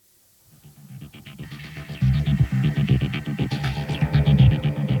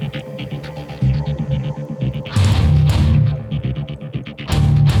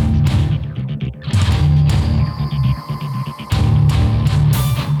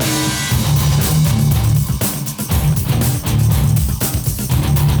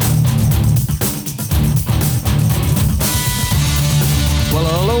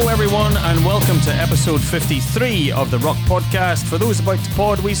and welcome to episode 53 of the Rock Podcast. For those about to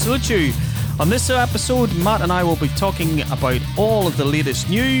pod, we salute you. On this episode, Matt and I will be talking about all of the latest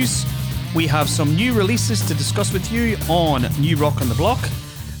news. We have some new releases to discuss with you on New Rock on the Block.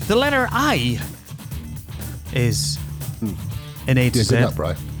 The letter I is in A to Z. Good luck,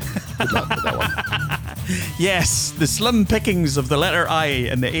 bro. Good luck with that one. Yes, the slim pickings of the letter I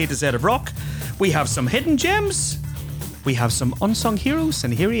in the A to Z of rock. We have some hidden gems. We have some unsung heroes,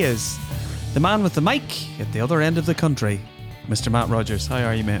 and here he is, the man with the mic at the other end of the country, Mr. Matt Rogers. How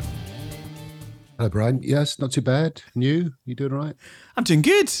are you, mate? Hello, Brian. Yes, not too bad. And you doing all right? I'm doing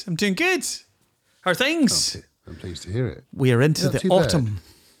good. How are things? I'm pleased to hear it. We are into the autumn.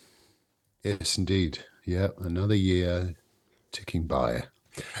 Yes, indeed. Yeah, another year ticking by.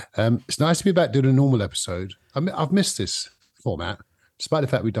 It's nice to be back doing a normal episode. I've missed this format, despite the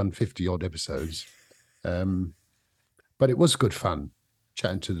fact we've done 50-odd episodes. But it was good fun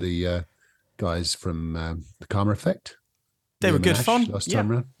chatting to the guys from the Karma Effect. They were good fun. Last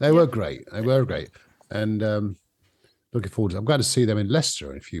time around. They were great. And looking forward to I'm glad to see them in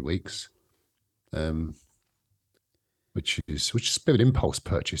Leicester in a few weeks. Which is a bit of an impulse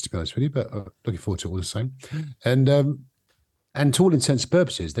purchase, to be honest with you, but looking forward to it all the same. And to all intents and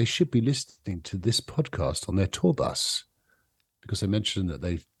purposes, they should be listening to this podcast on their tour bus, because they mentioned that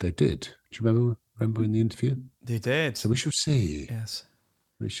they did. Do you remember in the interview? They did. So we shall see. Yes.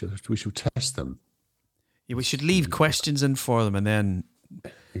 We shall test them. Yeah, we should leave questions in for them and then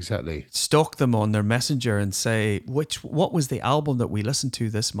exactly stalk them on their messenger and say, what was the album that we listened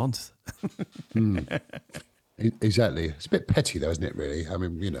to this month? Exactly. It's a bit petty though, isn't it, really? I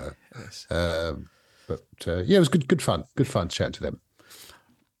mean, you know. Yes. But it was good fun. Good fun chatting to them.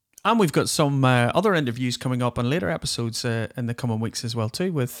 And we've got some other interviews coming up on later episodes in the coming weeks as well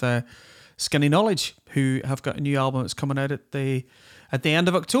too, with Skinny Knowledge, who have got a new album that's coming out at the end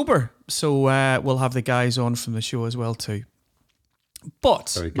of October. So we'll have the guys on from the show as well too.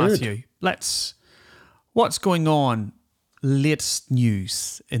 But Matthew, what's going on? Latest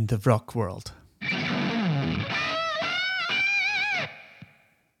news in the rock world.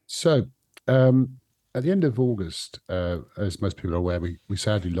 So, at the end of August, as most people are aware, we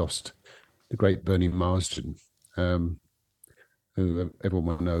sadly lost the great Bernie Marsden, who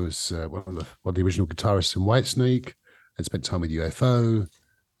everyone knows, one of the original guitarists in Whitesnake, and spent time with UFO,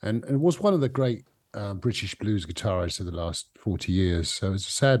 and was one of the great British blues guitarists of the last 40 years. So it's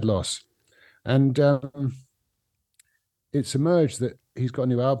a sad loss. And it's emerged that he's got a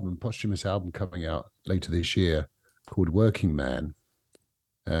new album, posthumous album coming out later this year called Working Man.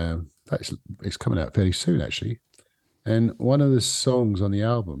 It's coming out fairly soon, actually. And one of the songs on the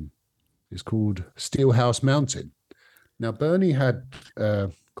album is called Steelhouse Mountain. Now, Bernie had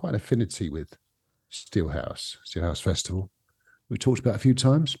quite an affinity with Steelhouse Festival. We talked about it a few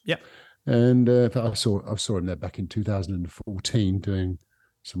times. Yeah. And I saw him there back in 2014 doing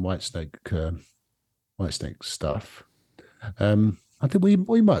some Whitesnake stuff. I think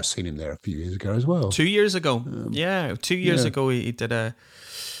we might have seen him there a few years ago as well. 2 years ago, 2 years ago, he did a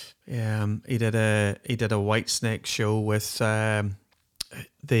Whitesnake show with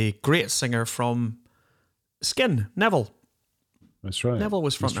the great singer from Skin, Neville. That's right. Neville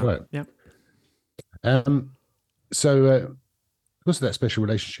was front. That's right. Yeah. So because of that special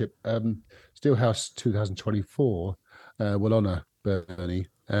relationship, Steelhouse 2024 will honour Bernie,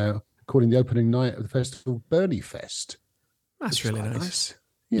 calling the opening night of the festival Bernie Fest. That's really nice.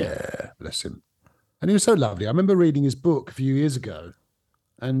 Yeah, bless him. And he was so lovely. I remember reading his book a few years ago,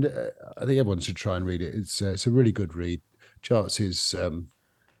 and I think everyone should try and read it. It's a really good read. Charts his,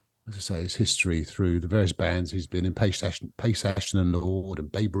 his history through the various bands he's been in: Pace Ashton and Lord,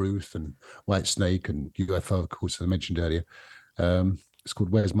 and Babe Ruth, and Whitesnake, and UFO, of course, as I mentioned earlier. It's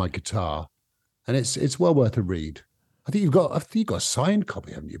called Where's My Guitar, and it's well worth a read. I think you've got a signed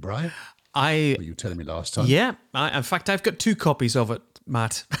copy, haven't you, Brian? What you were telling me last time. Yeah. In fact, I've got 2 copies of it,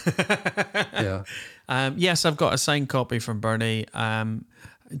 Matt. Yeah. Yes, I've got a signed copy from Bernie. Do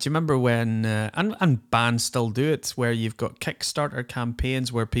you remember when, and bands still do it, where you've got Kickstarter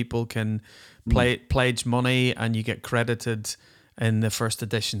campaigns where people can pledge money and you get credited in the first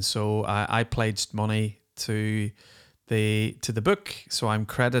edition. So I pledged money to the book, so I'm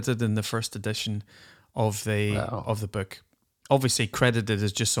credited in the first edition of the book. Obviously credited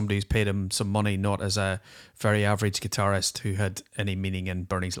as just somebody who's paid him some money, not as a very average guitarist who had any meaning in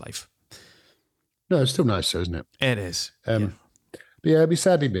Bernie's life. No, it's still nice, though, isn't it? It is. But yeah, we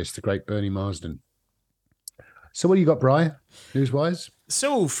sadly missed the great Bernie Marsden. So what do you got, Brian, news-wise?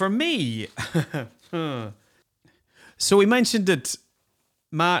 So for me, so we mentioned it,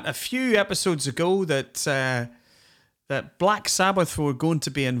 Matt, a few episodes ago that that Black Sabbath were going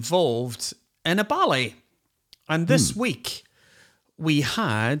to be involved in a ballet. And this week, we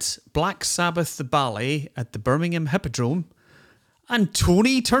had Black Sabbath the ballet at the Birmingham Hippodrome, and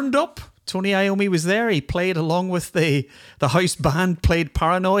Tony turned up. Tony Iommi was there. He played along with the house band, played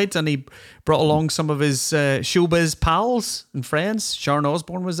Paranoid, and he brought along some of his showbiz pals and friends. Sharon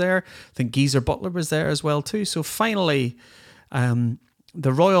Osbourne was there. I think Geezer Butler was there as well too. So finally, the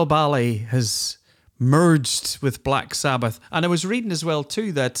Royal Ballet has merged with Black Sabbath. And I was reading as well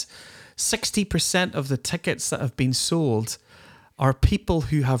too that 60% of the tickets that have been sold are people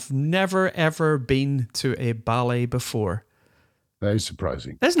who have never ever been to a ballet before. That is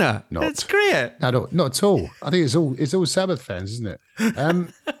surprising, isn't it? Not. It's great. Not at all. I think it's all Sabbath fans, isn't it?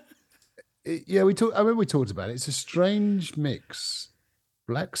 Yeah, I remember we talked about it. It's a strange mix.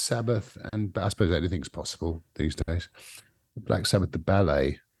 Black Sabbath, and I suppose anything's possible these days. Black Sabbath, the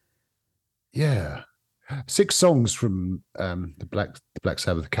ballet. Yeah, 6 songs from the Black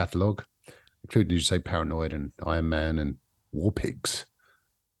Sabbath catalogue, including, as you say, Paranoid and Iron Man and War Pigs.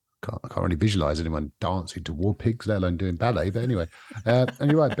 I can't really visualize anyone dancing to War Pigs, let alone doing ballet. But anyway, and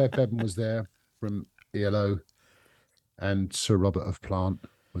you're right, Bev Bevan was there from ELO, and Sir Robert of Plant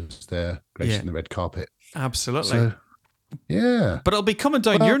was there, gracing the red carpet. Absolutely. So, yeah. But it'll be coming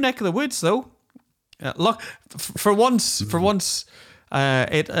down your neck of the woods, though. Look, for once,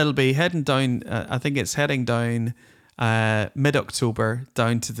 it'll be heading down. I think it's heading down mid-October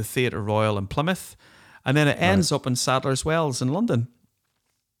down to the Theatre Royal in Plymouth, and then it ends up in Sadler's Wells in London.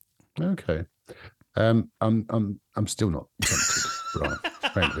 Okay. I'm still not tempted, Brian,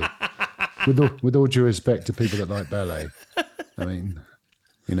 frankly. With all due respect to people that like ballet, I mean,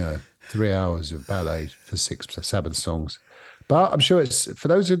 3 hours of ballet for 6 Sabbath songs. But I'm sure it's, for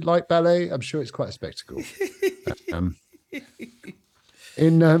those who like ballet, I'm sure it's quite a spectacle.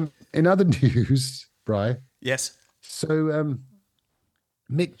 In other news, Brian. Yes. So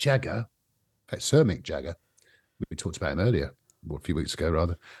Mick Jagger, in fact, Sir Mick Jagger, we talked about him earlier, a few weeks ago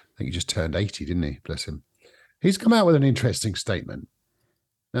rather. I think he just turned 80, didn't he? Bless him. He's come out with an interesting statement.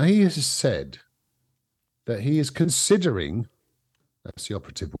 Now, he has said that he is considering, that's the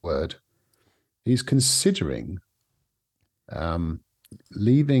operative word, he's considering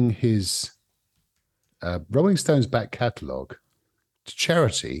leaving his Rolling Stones back catalogue to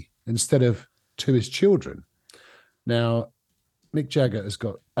charity instead of to his children. Now, Mick Jagger has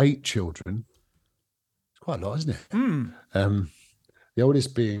got 8 children. It's quite a lot, isn't it? The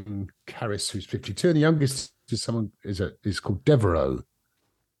oldest being Caris, who's 52, and the youngest is called Devereaux,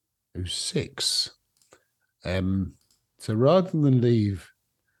 who's 6. So rather than leave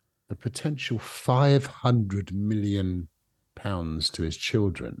a potential £500 million to his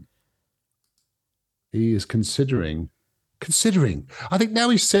children, he is considering. I think now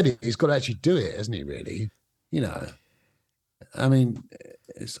he's said it, he's got to actually do it, hasn't he? Really, I mean,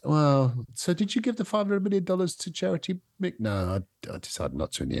 so did you give the $500 million to charity, Mick? No, I decided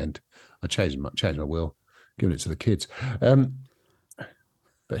not to in the end. I changed my will, giving it to the kids.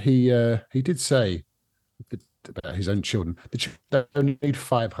 But he did say about his own children, the children don't need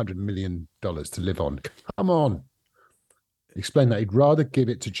 $500 million to live on. Come on. Explain that he'd rather give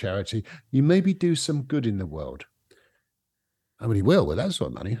it to charity. You maybe do some good in the world. I mean, he will with that sort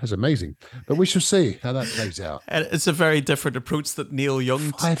of money. That's amazing. But we shall see how that plays out. And it's a very different approach that Neil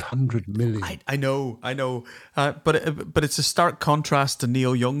Young... 500 million. I know. But it's a stark contrast to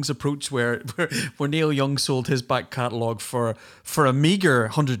Neil Young's approach where Neil Young sold his back catalogue for a meager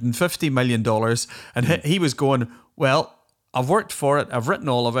 $150 million. And he was going, well, I've worked for it. I've written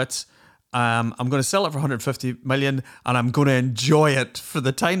all of it. I'm going to sell it for 150 million, and I'm going to enjoy it for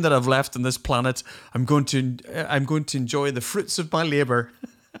the time that I've left on this planet. I'm going to enjoy the fruits of my labor.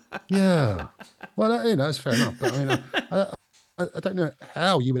 Yeah, well, that's fair enough. But I mean, I don't know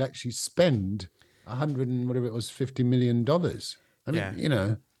how you would actually spend $150 million. I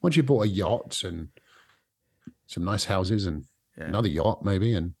mean, once you bought a yacht and some nice houses and another yacht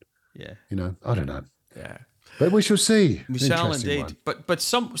maybe, and I don't know. Yeah. But we shall see. We shall indeed. One. But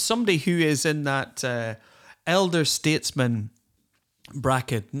somebody who is in that elder statesman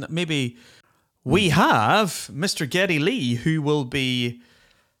bracket, maybe we have Mr. Geddy Lee, who will be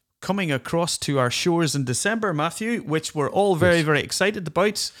coming across to our shores in December, Matthew, which we're all very, very excited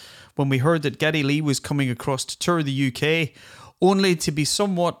about when we heard that Geddy Lee was coming across to tour the UK, only to be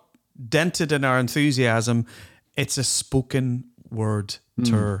somewhat dented in our enthusiasm. It's a spoken word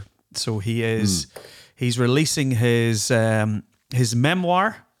tour. So he is... He's releasing his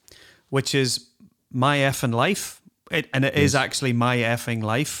memoir, which is My Effing Life. It is actually My Effing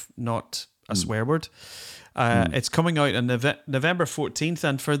Life, not a swear word. It's coming out on November 14th,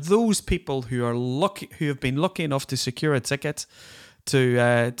 and for those people who have been lucky enough to secure a ticket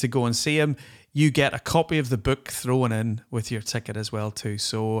to go and see him, you get a copy of the book thrown in with your ticket as well too.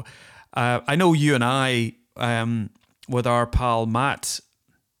 So I know you and I, with our pal Matt,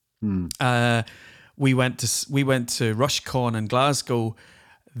 we went to RushCon in Glasgow.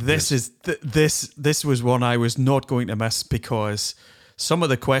 This was one I was not going to miss, because some of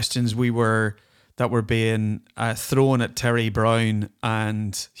the questions that were being thrown at Terry Brown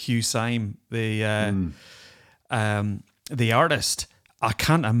and Hugh Syme, the artist. I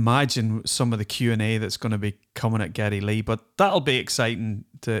can't imagine some of the Q&A that's going to be coming at Geddy Lee, but that'll be exciting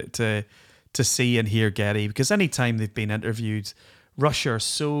to see and hear Geddy, because anytime they've been interviewed, Rush are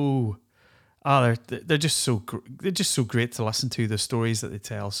so they're just so great to listen to, the stories that they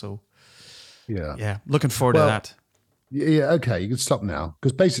tell. So yeah, looking forward to that. Yeah, okay, you can stop now,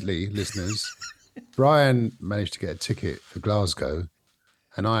 because basically, listeners, Brian managed to get a ticket for Glasgow,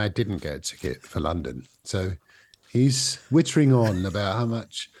 and I didn't get a ticket for London. So he's wittering on about how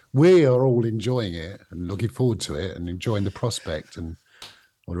much we are all enjoying it and looking forward to it and enjoying the prospect and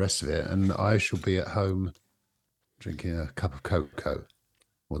all the rest of it. And I shall be at home drinking a cup of cocoa,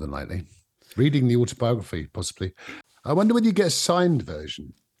 more than likely, reading the autobiography, possibly. I wonder whether you get a signed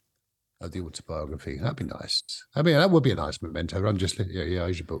version of the autobiography. That'd be nice. I mean, that would be a nice memento. I'm just,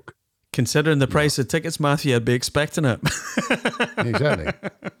 here's your book. Considering the price of tickets, Matthew, I'd be expecting it. Exactly.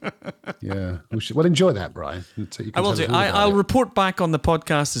 Yeah. Well, enjoy that, Brian. I will do. I'll report back on the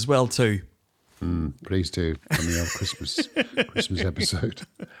podcast as well too. Please do, on the Christmas episode.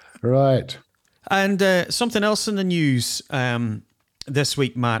 Right. And something else in the news this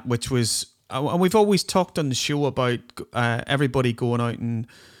week, Matt, which was, and we've always talked on the show about everybody going out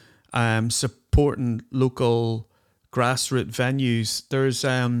and supporting local grassroots venues.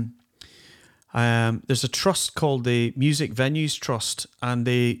 There's a trust called the Music Venues Trust, and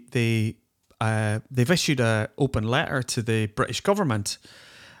they've issued an open letter to the British government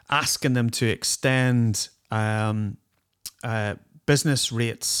asking them to extend business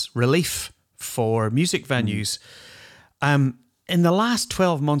rates relief for music venues. In the last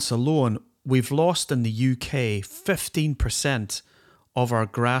 12 months alone, we've lost in the UK 15% of our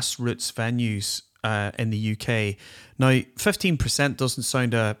grassroots venues in the UK. Now, 15% doesn't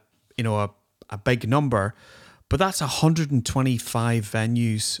sound a big number, but that's 125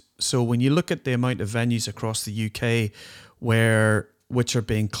 venues. So when you look at the amount of venues across the UK which are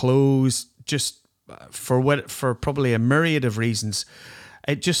being closed just for probably a myriad of reasons,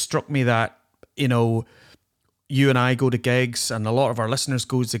 it just struck me that, you and I go to gigs, and a lot of our listeners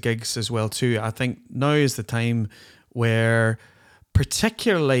go to gigs as well too. I think now is the time where,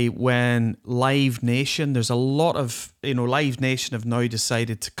 particularly when Live Nation, there's a lot of, Live Nation have now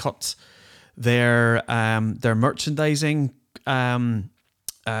decided to cut their merchandising,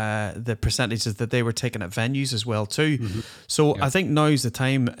 the percentages that they were taking at venues as well too. So I think now's the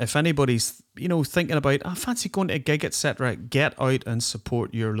time, if anybody's thinking about, I fancy going to a gig, etc., get out and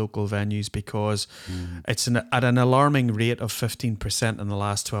support your local venues, because it's at an alarming rate of 15% in the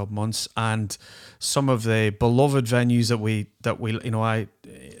last 12 months. And some of the beloved venues that we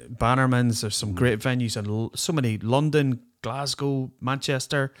Bannerman's, there's some great venues, and so many, London, Glasgow,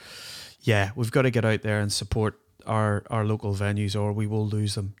 Manchester. Yeah, we've got to get out there and support our local venues, or we will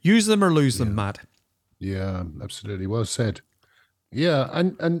lose them. Use them or lose them, Matt. Yeah, absolutely. Well said. Yeah,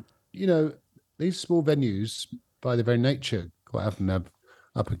 and these small venues, by their very nature, quite often have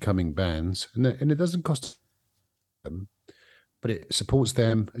up-and-coming bands, and it doesn't cost them, but it supports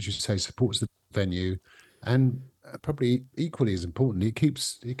them, as you say, supports the venue, and probably equally as importantly, it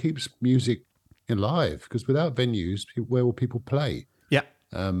keeps music alive, because without venues, where will people play? Yeah.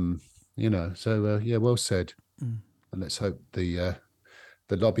 Well said. And let's hope the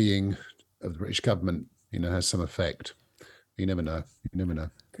lobbying of the British government, has some effect. You never know.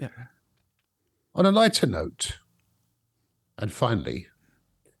 Yeah. On a lighter note, and finally,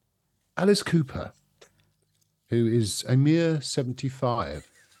 Alice Cooper, who is a mere 75,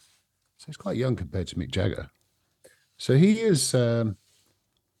 so he's quite young compared to Mick Jagger. So he is.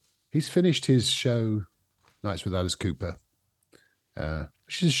 He's finished his show, Nights with Alice Cooper,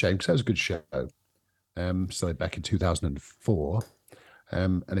 which is a shame, because that was a good show. Started back in 2004.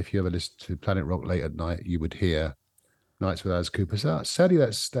 And if you ever listen to Planet Rock late at night, you would hear Nights with Alice Cooper. So sadly,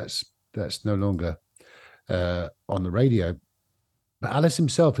 that's no longer on the radio. But Alice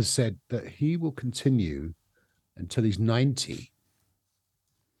himself has said that he will continue until he's 90.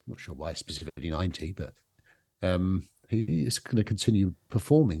 I'm not sure why specifically 90, but he is going to continue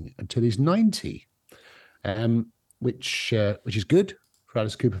performing until he's 90, which is good for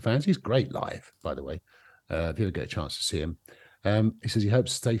Alice Cooper fans. He's great live, by the way. if you ever get a chance to see him. He says he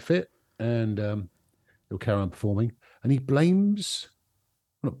hopes to stay fit and he'll carry on performing. And he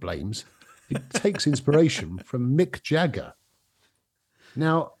he takes inspiration from Mick Jagger.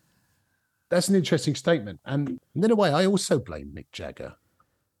 Now, that's an interesting statement. And in a way, I also blame Mick Jagger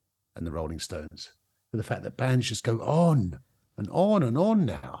and the Rolling Stones for the fact that bands just go on and on and on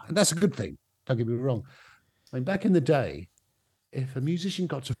now. And that's a good thing. Don't get me wrong. I mean, back in the day, if a musician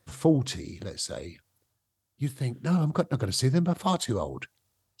got to 40, let's say, you think, no, I'm not going to see them. I'm far too old.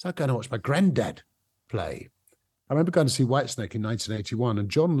 So I'm going to watch my granddad play. I remember going to see Whitesnake in 1981, and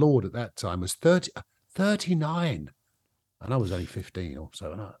John Lord at that time was 39. And I was only 15 or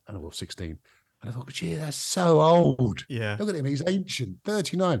so, and I was 16. And I thought, gee, that's so old. Yeah. Look at him, he's ancient,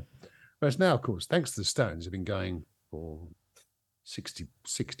 39. Whereas now, of course, thanks to the Stones, have been going for 60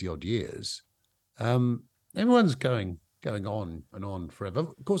 odd years. Everyone's going on and on forever.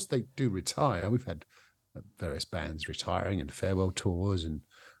 Of course, they do retire. We've had various bands retiring and farewell tours and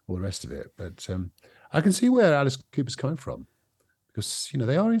all the rest of it. But I can see where Alice Cooper's coming from, because,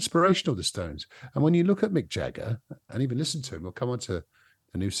 they are inspirational, the Stones. And when you look at Mick Jagger and even listen to him, we'll come on to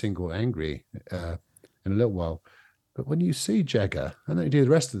the new single, Angry, in a little while. But when you see Jagger and then you do the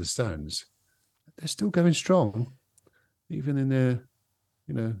rest of the Stones, they're still going strong, even in their,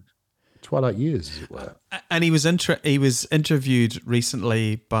 twilight years, as it were. And he was interviewed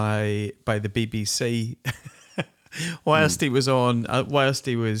recently by the BBC whilst he was on,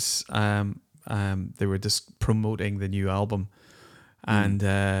 they were just promoting the new album, and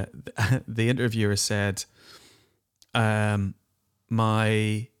the interviewer said,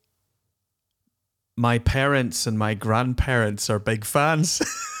 my parents and my grandparents are big fans.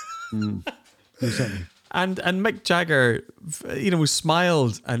 Exactly. And Mick Jagger,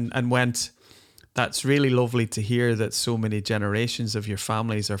 smiled and went, "That's really lovely to hear that so many generations of your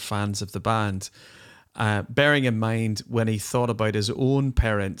families are fans of the band." Bearing in mind when he thought about his own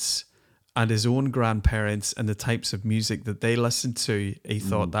parents and his own grandparents and the types of music that they listened to, he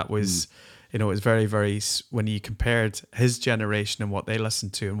thought that was, it was very, very, when you compared his generation and what they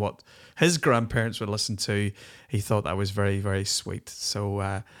listened to and what his grandparents would listen to, he thought that was very, very sweet.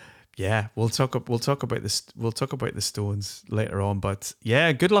 So, yeah, we'll talk about this. We'll talk about the Stones later on. But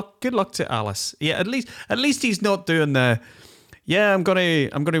yeah, good luck to Alice. Yeah, at least he's not doing the. Yeah, I'm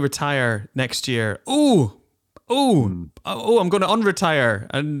gonna retire next year. I'm going to unretire.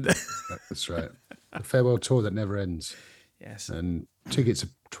 And that's right. The farewell tour that never ends. Yes. And tickets are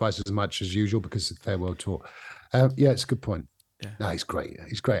twice as much as usual because of the farewell tour. Yeah, it's a good point. Yeah. No, he's great.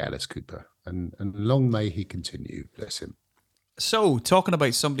 He's great, Alice Cooper, and long may he continue. Bless him. So, talking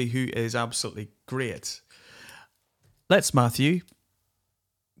about somebody who is absolutely great, let's, Matthew,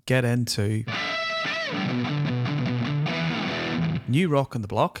 get into New Rock on the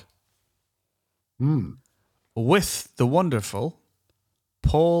Block with the wonderful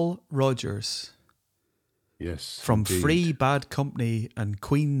Paul Rodgers. Yes. From indeed. Free Bad Company and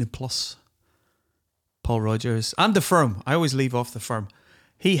Queen Plus. Paul Rodgers. And The Firm. I always leave off The Firm.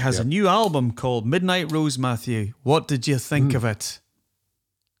 He has a new album called Midnight Rose, Matthew. What did you think of it?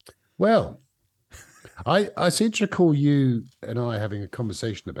 Well, I seem to recall you and I having a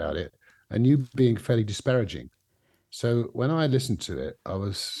conversation about it and you being fairly disparaging. So when I listened to it, I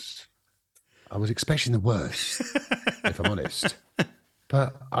was expecting the worst, if I'm honest.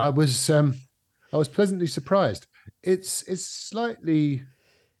 But I was pleasantly surprised. It's slightly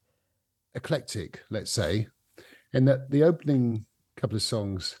eclectic, let's say, in that the opening couple of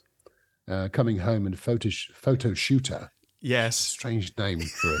songs, Coming Home and Photo Shooter. Yes. Strange name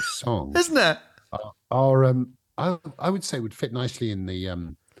for a song. Isn't it? I would say would fit nicely in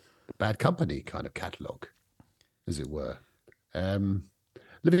the Bad Company kind of catalogue, as it were.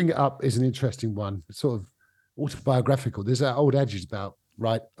 Living It Up is an interesting one. It's sort of autobiographical. There's that old adage about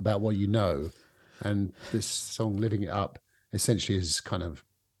write about what you know. And this song, Living It Up, essentially is kind of,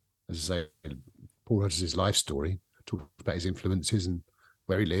 as I say, Paul Rodgers' life story. Talks about his influences and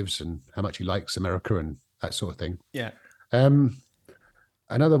where he lives and how much he likes America and that sort of thing. Yeah.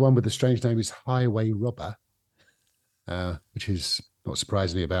 Another one with a strange name is Highway Robber, which is not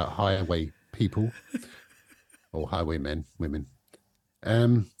surprisingly about highway people or highwaymen, women. But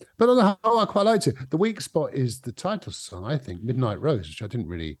on the whole, I quite liked it. The weak spot is the title song, I think, Midnight Rose, which I didn't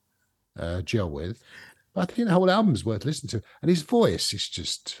really gel with. But I think the whole album's worth listening to. And his voice is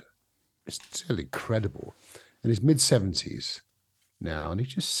it's still incredible. In his mid-70s now, and he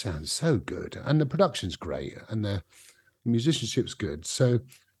just sounds so good. And the production's great, and the musicianship's good. So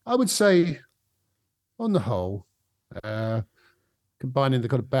I would say, on the whole, combining the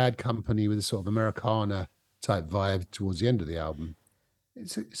kind of Bad Company with a sort of Americana type vibe towards the end of the album,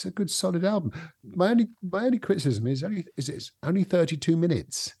 it's a good solid album. My only criticism is it's only 32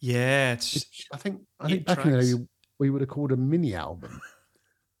 minutes. Yeah, it's Which I think eight back in the tracks. day we would have called a mini album.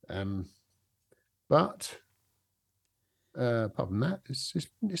 Um, but apart from that,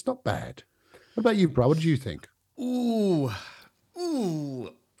 it's not bad. What about you, bro? What did you think? Ooh, ooh.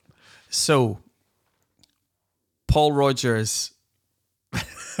 So, Paul Rogers.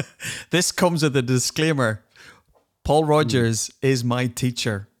 This comes with a disclaimer. Paul Mm, Rogers is my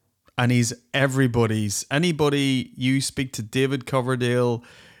teacher, and he's everybody's. Anybody you speak to, David Coverdale,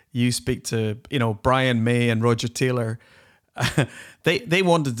 you speak to, Brian May and Roger Taylor. They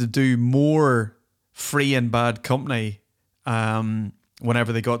wanted to do more Free and Bad Company.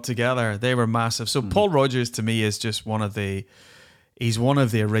 Whenever they got together, they were massive. So mm, Paul Rogers to me is just he's one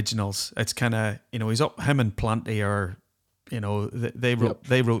of the originals. It's kind of, he's up him and Planty are, they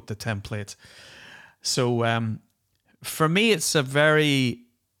yep. wrote the template. So for me,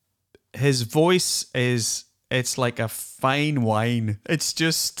 his voice it's like a fine wine. It's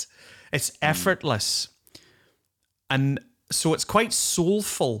Mm, effortless. And so it's quite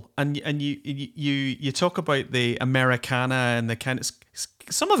soulful, and you talk about the Americana and the kind of,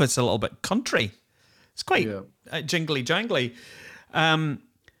 some of it's a little bit country. It's quite yeah. jingly jangly.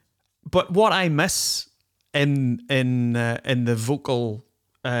 But what I miss in the vocal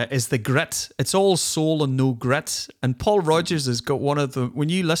is the grit. It's all soul and no grit. And Paul Mm, Rogers has got one of the, when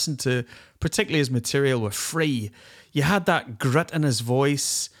you listen to particularly his material with Free, you had that grit in his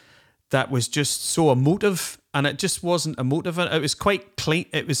voice that was just so emotive, and it just wasn't emotive. It was quite clean.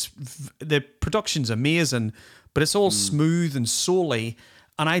 The production's amazing, but it's all mm, smooth and souly,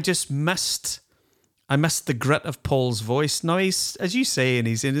 and I missed the grit of Paul's voice. Now he's, as you say, and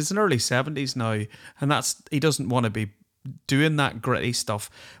he's in his early 70s now, and he doesn't want to be doing that gritty stuff.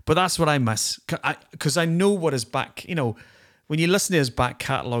 But that's what I miss, because I know what his back. When you listen to his back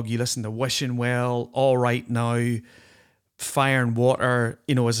catalogue, you listen to Wishing Well, All Right Now, Fire and Water.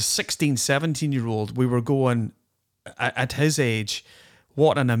 As a 16, 17-year-old, we were going at his age.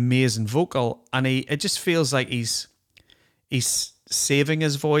 What an amazing vocal, and it just feels like he's saving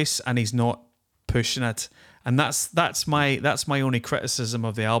his voice and he's not pushing it. And that's my only criticism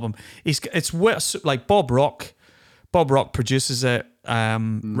of the album. It's like Bob Rock. Bob Rock produces it.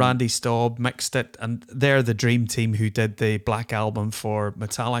 mm, Randy Staub mixed it, and they're the dream team who did the Black Album for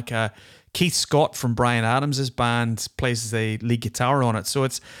Metallica. Keith Scott from Bryan Adams' band plays the lead guitar on it. So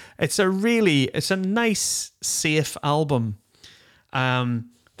it's a nice, safe album.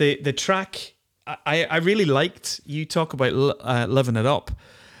 The track I really liked. You talk about living it up,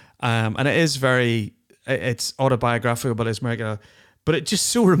 and it is it's autobiographical about his America, but it just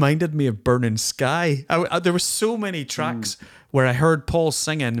so reminded me of Burning Sky. There were so many mm, tracks where I heard Paul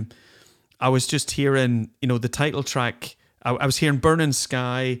singing. I was just hearing, the title track. I was hearing Burning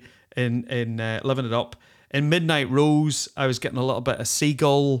Sky in Living It Up. In Midnight Rose, I was getting a little bit of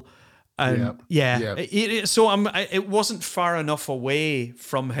Seagull. yeah. And yeah, Yeah. it wasn't far enough away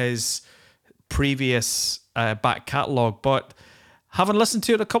from his previous back catalogue, but having listened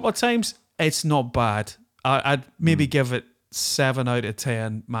to it a couple of times, it's not bad. I'd maybe Mm, give it 7 out of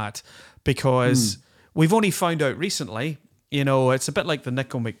 10, Matt, because mm, we've only found out recently. It's a bit like the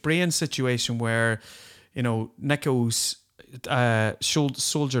Nico McBrain situation where, Nico's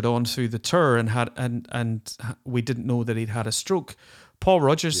soldiered on through the tour and we didn't know that he'd had a stroke. Paul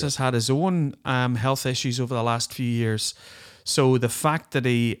Rogers yeah. has had his own health issues over the last few years. So the fact that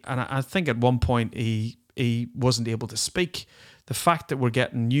I think at one point he wasn't able to speak. The fact that we're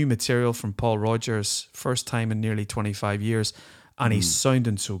getting new material from Paul Rogers, first time in nearly 25 years, and he's Mm.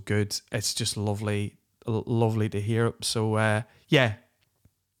 sounding so good, it's just lovely to hear. So yeah,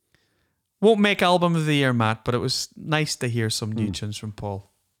 won't make album of the year, Matt, but it was nice to hear some new Mm. tunes from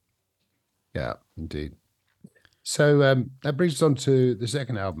Paul. Yeah, indeed. So that brings us on to the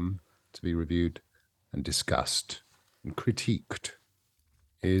second album to be reviewed and discussed and critiqued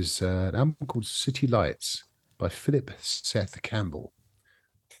is an album called City Lights by Philip Seth Campbell.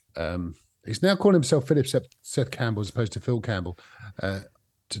 He's now calling himself Philip Seth Campbell as opposed to Phil Campbell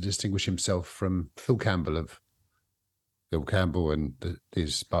to distinguish himself from Phil Campbell of Phil Campbell and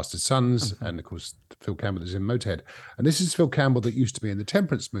his Bastard Sons, Mhm. and of course Phil Campbell is in Motorhead. And this is Phil Campbell that used to be in the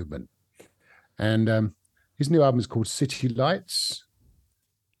temperance movement. And his new album is called City Lights.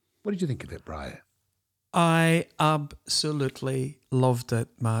 What did you think of it, Brian? I absolutely loved it,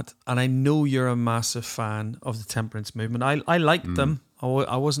 Matt, and I know you're a massive fan of the temperance movement. I liked Mm, them.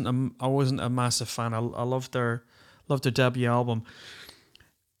 I wasn't a massive fan. I loved their debut album.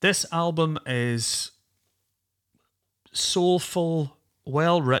 This album is soulful,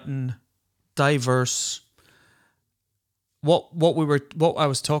 well written, diverse, what I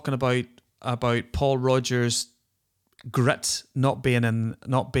was talking about Paul Rodgers' grit not being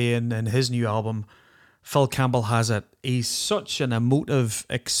in his new album. Phil Campbell has it. He's such an emotive,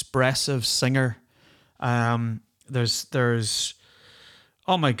 expressive singer. There's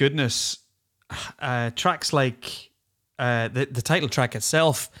oh my goodness, tracks like the title track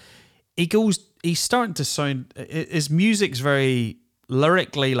itself. He's starting to sound. His music's very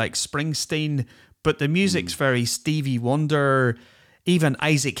lyrically like Springsteen, but the music's very Stevie Wonder, even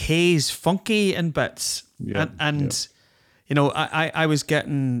Isaac Hayes, funky in bits. Yeah, and you know, I was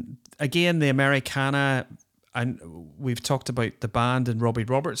getting again the Americana, and we've talked about the band and Robbie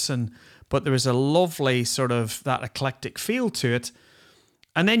Robertson, but there was a lovely sort of that eclectic feel to it.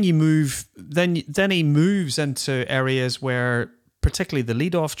 And then you move, then he moves into areas where, particularly the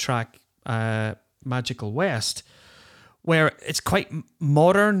lead-off track, Magical West, where it's quite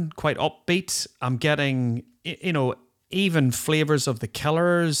modern, quite upbeat. I'm getting, you know, even flavors of the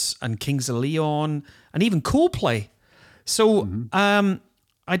Killers and Kings of Leon and even Coldplay. So I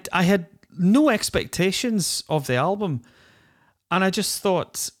had no expectations of the album, and I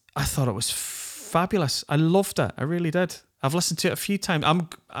thought it was fabulous. I loved it. I really did. I've listened to it a few times.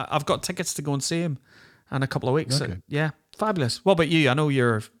 I've got tickets to go and see him in a couple of weeks. Okay. Yeah, fabulous. What about you? I know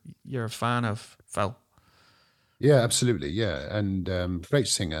you're a fan of Phil. Yeah, absolutely. Yeah, and great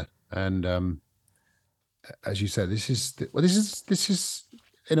singer. And as you said, this is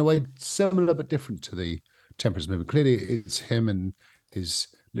in a way similar but different to the Temperance Movement. Clearly, it's him and his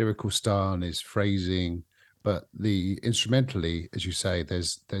lyrical style and his phrasing, but the instrumentally, as you say,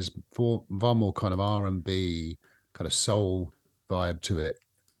 there's far more kind of R&B, kind of soul vibe to it.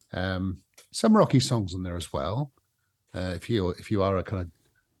 Some rocky songs on there as well. If you are a kind of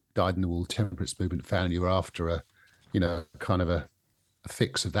dyed-in-the-wool Temperance Movement fan, you're after a kind of a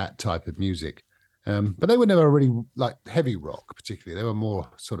fix of that type of music. But they were never really like heavy rock, particularly. They were more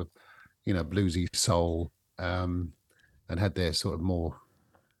sort of, bluesy soul, and had their sort of more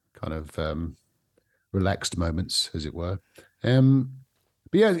kind of relaxed moments, as it were.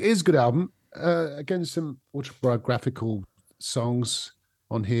 But yeah, it is a good album. Again, some autobiographical songs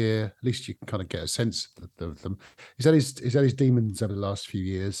on here. At least you can kind of get a sense of them. He's had his demons over the last few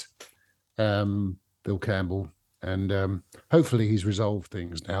years. Bill Campbell, and hopefully he's resolved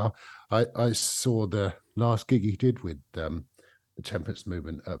things now. I saw the last gig he did with the Temperance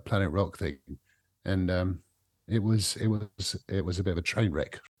Movement at Planet Rock thing, and it was a bit of a train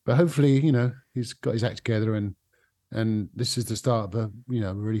wreck. But hopefully, he's got his act together, and this is the start of a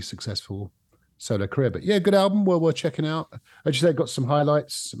really successful solo career. But yeah, good album, well worth checking out. As you say, got some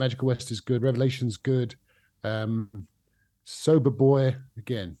highlights. Magical West is good. Revelation's good. Sober Boy,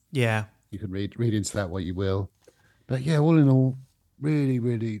 again. Yeah. You can read into that what you will. But yeah, all in all, really,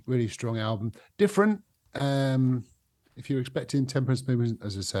 really, really strong album. Different. If you're expecting Temperance Movement,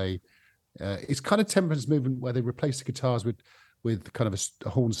 as I say, it's kind of Temperance Movement where they replace the guitars with kind of a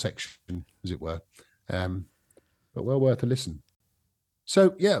horn section, as it were. But well worth a listen.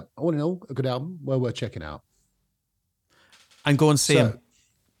 So yeah, all in all, a good album, well worth checking out. And go and see him.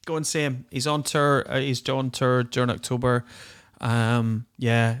 Go and see him. He's on tour. He's on tour during October. I'm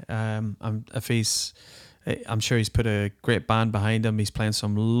sure he's put a great band behind him. He's playing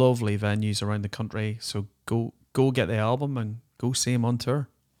some lovely venues around the country. So go get the album and go see him on tour.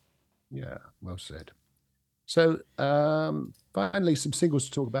 Yeah, well said. So finally, some singles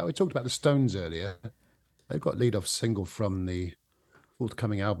to talk about. We talked about the Stones earlier. They've got a lead-off single from the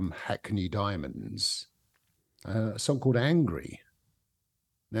forthcoming album Hackney Diamonds, a song called Angry.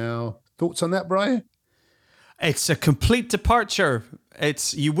 Now, thoughts on that, Brian? It's a complete departure.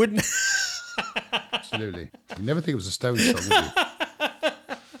 You wouldn't... Absolutely. You never think it was a Stones song, would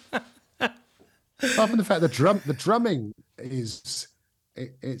you? Apart from the fact the drumming is...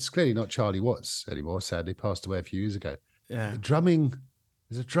 It's clearly not Charlie Watts anymore, sadly, passed away a few years ago. Yeah. The drumming...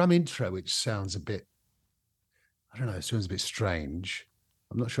 There's a drum intro which sounds a bit... I don't know, it sounds a bit strange.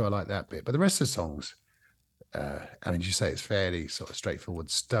 I'm not sure I like that bit. But the rest of the songs, you say it's fairly sort of straightforward.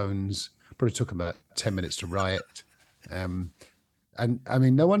 Stones, probably took them about 10 minutes to write. And I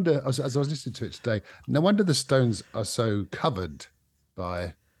mean, no wonder, as I was listening to it today, no wonder the Stones are so covered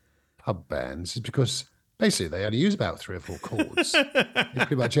by pub bands, is because basically they only use about 3 or 4 chords in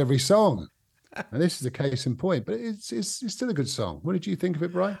pretty much every song. And this is the case in point, but it's still a good song. What did you think of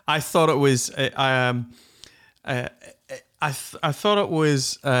it, Brian? I thought it was... I thought it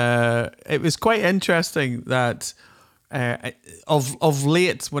was quite interesting that of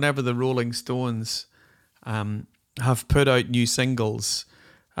late, whenever the Rolling Stones have put out new singles,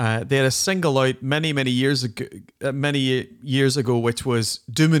 They had a single out many years ago, which was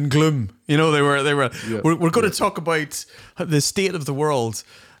doom and gloom. You know, Yeah, we're going to talk about the state of the world,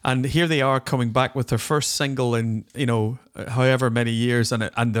 and here they are coming back with their first single in, you know, however many years,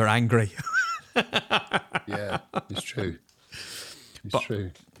 and they're angry. yeah, it's true. It's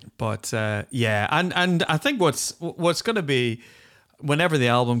true. But yeah, and I think what's going to be, whenever the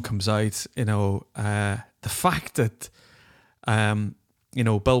album comes out, you know, the fact that you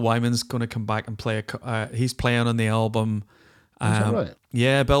know, Bill Wyman's going to come back and play he's playing on the album. Is that right?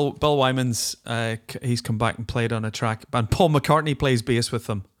 Yeah, Bill Wyman's he's come back and played on a track, and Paul McCartney plays bass with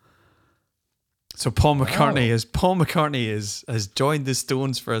them. So Paul McCartney has joined the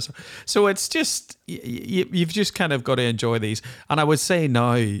Stones for us. So it's just you've just kind of got to enjoy these. And I would say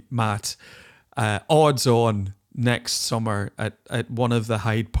now, Matt, odds on next summer at one of the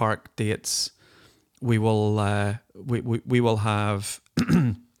Hyde Park dates, we will we will have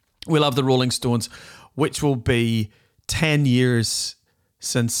we'll have the Rolling Stones, which will be 10 years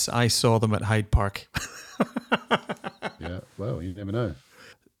since I saw them at Hyde Park. Yeah, well, you never know.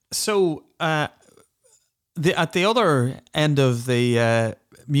 So at the other end of the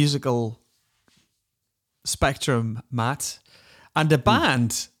musical spectrum, Matt, and a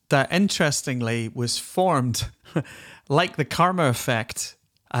band that interestingly was formed like the Karma Effect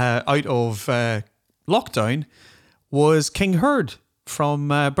out of lockdown was King Herd from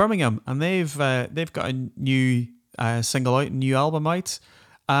Birmingham, and they've got a new single out, a new album out.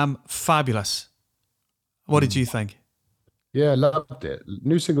 Fabulous. What did you think? Yeah, loved it.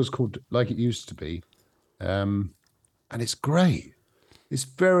 New single's called Like It Used to Be. And it's great. It's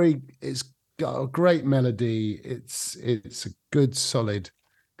got a great melody. It's a good, solid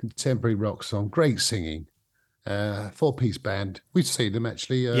contemporary rock song. Great singing. 4-piece band. We've seen them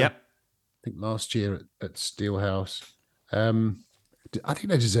actually. Yep. I think last year at Steelhouse. I think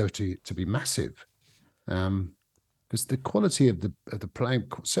they deserve to be massive. Because the quality of the playing,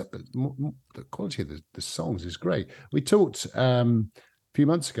 the quality of the songs is great. We talked a few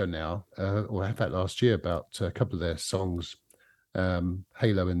months ago now, or in fact last year, about a couple of their songs,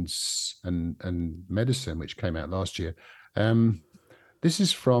 Halo and Medicine, which came out last year. This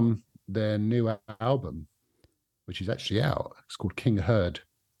is from their new album, which is actually out. It's called King Herd,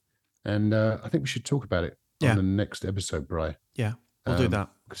 and I think we should talk about it on the next episode, Bri. Yeah, we'll do that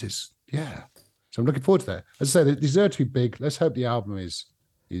because So I'm looking forward to that. As I say, they deserve to be big. Let's hope the album is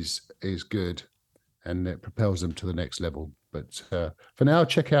good and it propels them to the next level. But for now,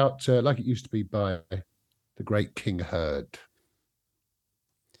 check out Like It Used to Be by the great King Herd.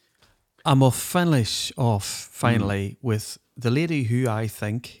 And we'll finish off finally with the lady who I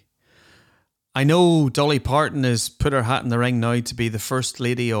know Dolly Parton has put her hat in the ring now to be the first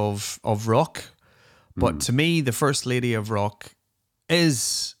lady of rock, but to me, the first lady of rock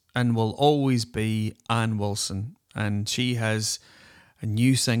is and will always be Ann Wilson. And she has a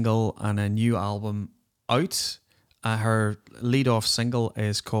new single and a new album out. Her lead-off single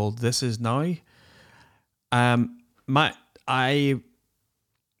is called This Is Now. I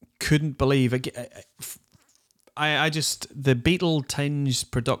couldn't believe it. I just, the Beatle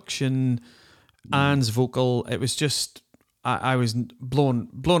tinged production, Anne's vocal, it was just, I was blown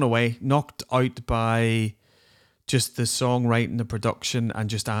away, knocked out by just the songwriting, the production, and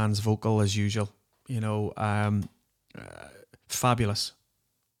just Anne's vocal as usual. You know, fabulous.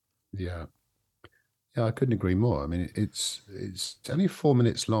 Yeah, I couldn't agree more. I mean, it's only 4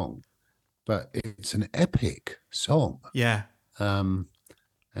 minutes long, but it's an epic song. Yeah. I mean,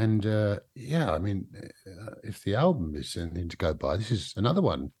 if the album is anything to go by, this is another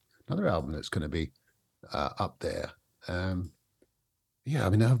album that's going to be up there. I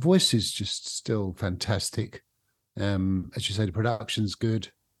mean, her voice is just still fantastic. As you say, the production's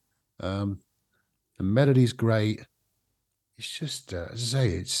good. The melody's great. It's just, as I say,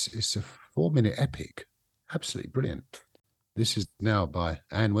 it's a 4-minute epic. Absolutely brilliant. This is now by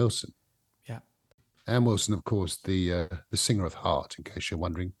Ann Wilson. Yeah. Ann Wilson, of course, the singer of Heart, in case you're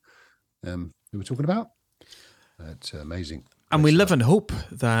wondering who we're talking about. That's amazing. And we live in hope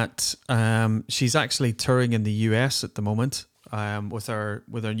that she's actually touring in the US at the moment with her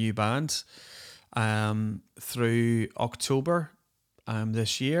new band through October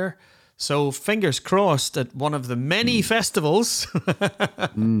this year. So fingers crossed at one of the many festivals.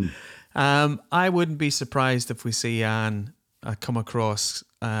 I wouldn't be surprised if we see Anne come across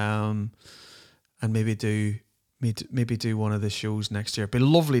and maybe do one of the shows next year. It'd be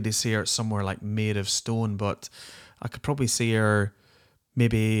lovely to see her somewhere like Made of Stone, but I could probably see her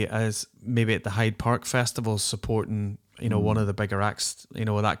maybe at the Hyde Park Festival supporting, one of the bigger acts,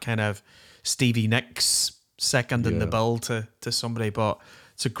 that kind of Stevie Nicks second in the bill to somebody. But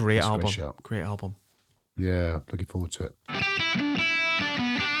It's a great That's a great album. shout. Great album. Yeah, looking forward to it.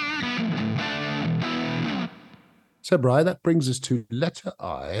 So, Brian, that brings us to letter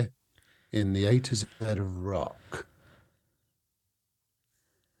I in the A to Z of rock.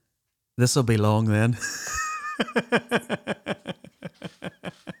 This will be long then.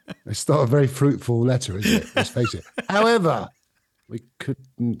 It's not a very fruitful letter, is it? Let's face it. However, we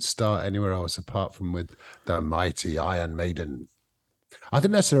couldn't start anywhere else apart from with the mighty Iron Maiden. I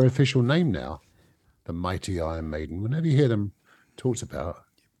think that's their official name now, the mighty Iron Maiden. Whenever you hear them talked about,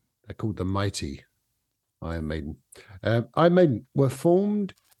 they're called the mighty Iron Maiden. Iron Maiden were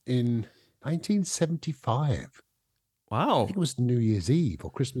formed in 1975. I Wow. think it was New Year's Eve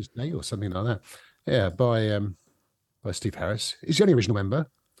or Christmas Day or something like that. Yeah, by Steve Harris. He's the only original member.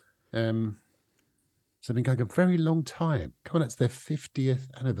 So they've been going a very long time. Coming up to their 50th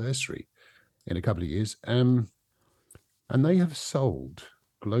anniversary in a couple of years. And they have sold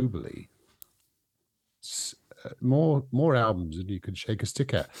globally more albums than you could shake a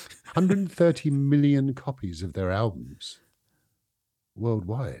stick at. 130 million copies of their albums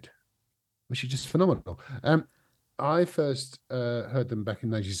worldwide, which is just phenomenal. I first heard them back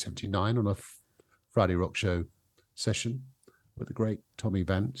in 1979 on a Friday rock show session with the great Tommy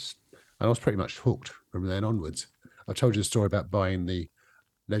Vance, and I was pretty much hooked from then onwards. I told you the story about buying the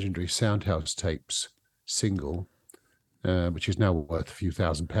legendary Soundhouse Tapes single, which is now worth a few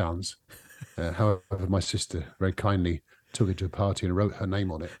 £1,000s. However, my sister very kindly took it to a party and wrote her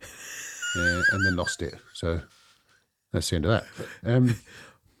name on it, and then lost it. So that's the end of that.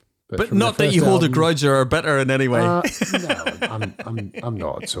 But not that you hold a grudge or are bitter in any way. No, I'm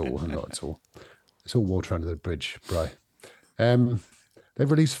not at all. I'm not at all. It's all water under the bridge, Bri.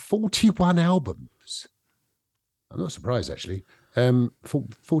 They've released 41 albums. I'm not surprised, actually.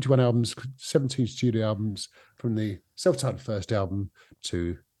 41 albums, 17 studio albums, from the self-titled first album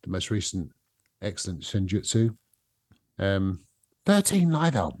to the most recent excellent Senjutsu. 13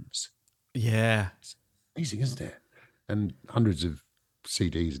 live albums. Yeah. It's amazing, isn't it? And hundreds of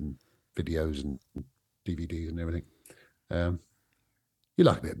CDs and videos and DVDs and everything. You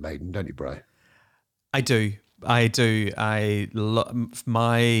like a bit of Maiden, don't you, Bri? I do. My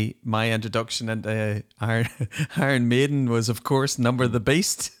introduction into Iron Maiden was, of course, Number of the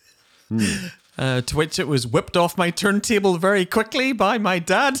Beast, to which it was whipped off my turntable very quickly by my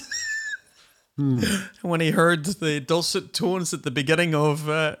dad when he heard the dulcet tones at the beginning of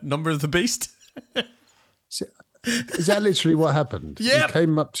Number of the Beast. Is that literally what happened? Yeah. He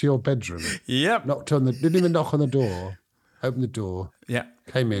came up to your bedroom. Yep. Didn't even knock on the door. Opened the door. Yeah.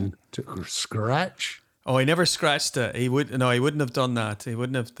 Came in, took a scratch. Oh, he never scratched it. He wouldn't have done that. He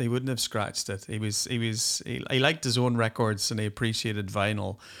wouldn't have scratched it. He liked his own records and he appreciated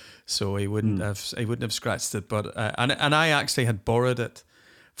vinyl, so he wouldn't have scratched it. But and I actually had borrowed it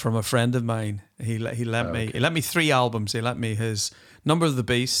from a friend of mine. He lent me 3 albums. He lent me his Number of the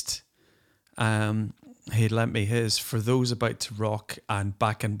Beast. He lent me his For Those About to Rock and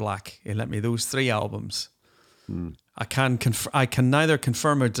Back in Black. He lent me those 3 albums. I can neither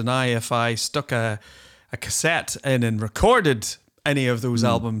confirm or deny if I stuck a cassette in and recorded any of those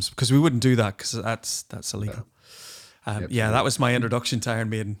albums, because we wouldn't do that because that's illegal. That was my introduction to Iron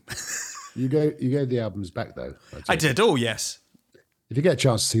Maiden. You gave the albums back though. I did. Oh yes. If you get a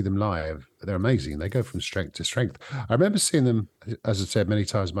chance to see them live, they're amazing. They go from strength to strength. I remember seeing them, as I said many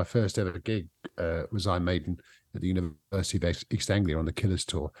times. My first ever gig was Iron Maiden at the University of East Anglia on the Killers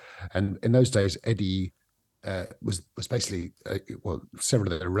tour, and in those days, Eddie was basically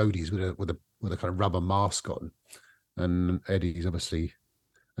several of their roadies with a kind of rubber mask on, and Eddie's obviously,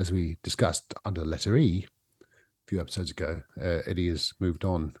 as we discussed under letter E a few episodes ago, Eddie has moved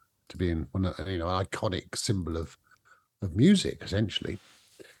on to being an iconic symbol of music, essentially.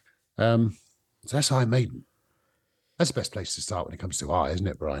 So that's Iron Maiden. That's the best place to start when it comes to isn't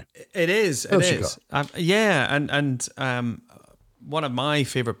it, Brian? It is. It is. And one of my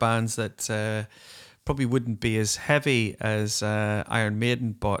favorite bands that probably wouldn't be as heavy as Iron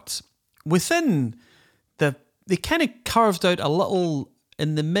Maiden, but within they kind of carved out a little,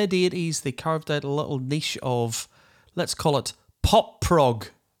 in the mid 80s, they carved out a little niche of, let's call it pop prog.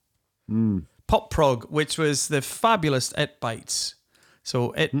 Pop prog, which was the fabulous It Bites.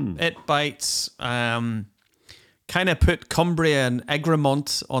 So It Bites kind of put Cumbria and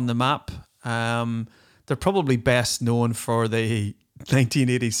Egremont on the map. They're probably best known for the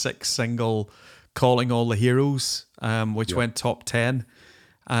 1986 single Calling All the Heroes, which went top 10,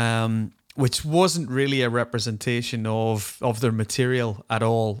 which wasn't really a representation of their material at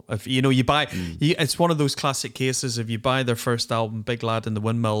all. If you buy, it's one of those classic cases. If you buy their first album, Big Lad in the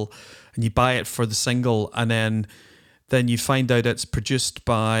Windmill, and you buy it for the single, and then then you find out it's produced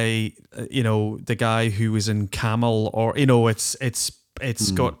by the guy who was in Camel, or it's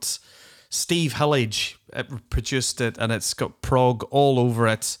got Steve Hillage produced it, and it's got prog all over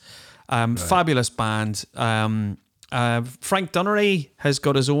it. Fabulous band. Frank Dunnery has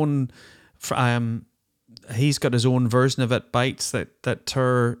got his own. He's got his own version of It Bites that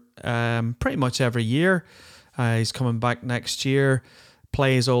tour pretty much every year. He's coming back next year.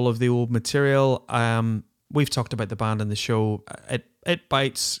 Plays all of the old material. We've talked about the band in the show. It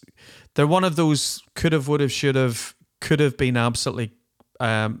Bites. They're one of those could have, would have, should have, could have been absolutely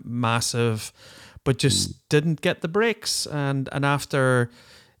massive, but just didn't get the breaks. And after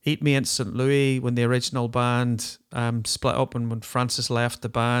Eat Me in St. Louis, when the original band split up and when Francis left the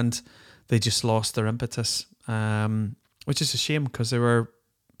band, they just lost their impetus, which is a shame because they were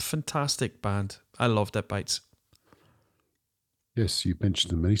a fantastic band. I loved It Bites. Yes, you've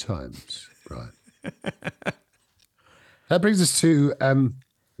mentioned them many times, Brian. That brings us to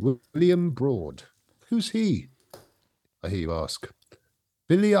William Broad. Who's he? I hear you ask.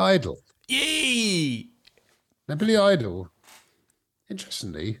 Billy Idol. Yay! Now, Billy Idol,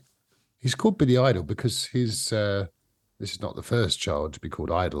 interestingly, he's called Billy Idol because his this is not the first child to be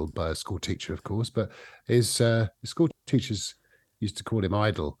called Idol by a school teacher, of course, but his school teachers used to call him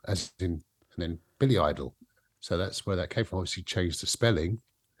Idol, as in, and then Billy Idol. So that's where that came from. Obviously, changed the spelling,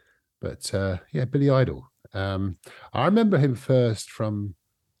 but Billy Idol. I remember him first from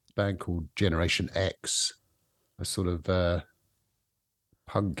a band called Generation X, a sort of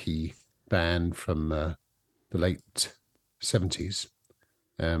punky band from the late 70s,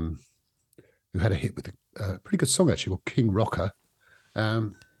 who had a hit with a pretty good song actually called King Rocker.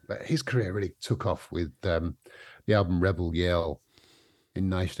 But his career really took off with the album Rebel Yell in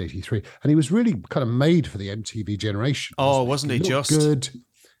 1983, and he was really kind of made for the MTV generation. Wasn't he just good?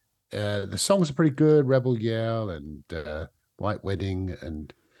 The songs are pretty good. Rebel Yell and White Wedding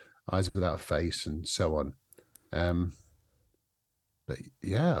and Eyes Without a Face and so on. But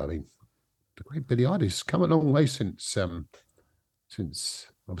yeah, I mean, the great Billy Idol has come a long way since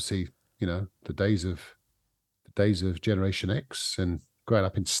obviously the days of Generation X and growing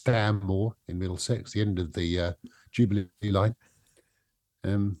up in Stanmore in Middlesex, the end of the Jubilee line.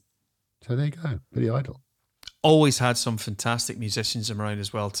 So there you go, Billy Idol. Always had some fantastic musicians around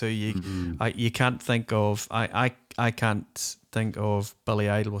as well too. You can't think of I can't think of Billy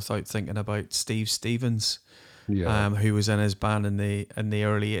Idol without thinking about Steve Stevens, who was in his band in the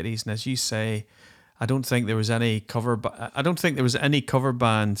early 80s. And as you say, I don't think there was any cover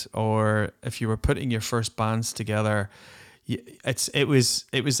band, or if you were putting your first bands together, it was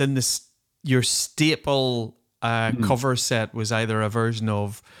in this, your staple cover set was either a version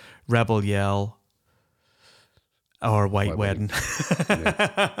of Rebel Yell or White Wedding.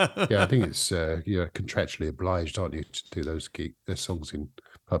 I think it's you're contractually obliged, aren't you, to do those songs in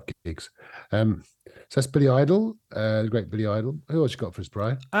pub gigs. So that's Billy Idol, the great Billy Idol. Who else you got for us,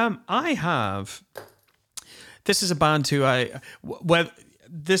 Brian? I have. This is a band who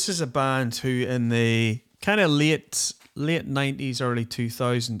this is a band who in the kind of late 90s, early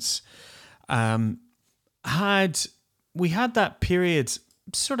 2000s, we had that period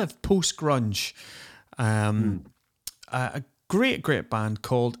sort of post grunge. A great band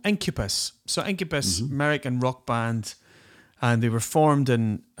called Incubus. So Incubus, American rock band, and they were formed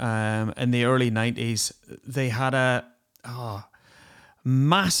in the early 90s. They had a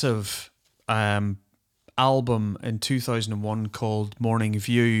massive album in 2001 called Morning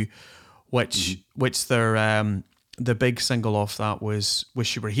View, which their the big single off that was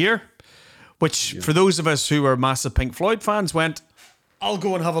Wish You Were Here, which for those of us who were massive Pink Floyd fans went, I'll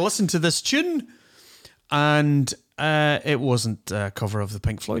go and have a listen to this tune. And it wasn't a cover of the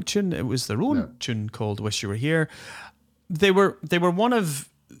Pink Floyd tune. It was their own tune called Wish You Were Here. They were one of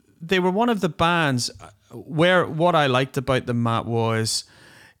the bands where what I liked about them, Matt, was,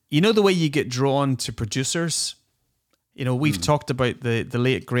 the way you get drawn to producers. We've talked about the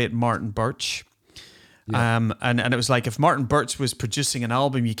late great Martin Birch. And it was like if Martin Birch was producing an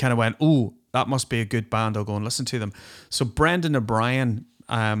album, you kind of went, oh, that must be a good band. I'll go and listen to them. So Brendan O'Brien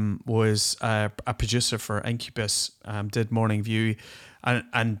was a producer for Incubus, did Morning View,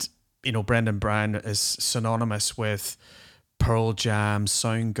 and Brendan O'Brien is synonymous with Pearl Jam,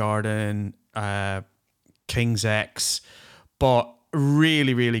 Soundgarden, King's X, but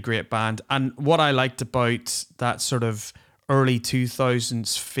really, really great band. And what I liked about that sort of early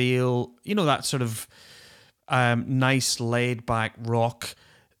 2000s feel, that sort of nice laid back rock,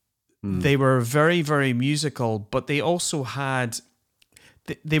 they were very, very musical, but they also had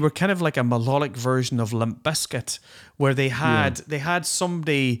they were kind of like a melodic version of Limp Bizkit, where they had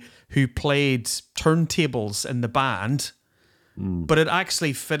somebody who played turntables in the band, but it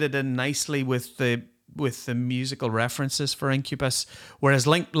actually fitted in nicely with the musical references for Incubus. Whereas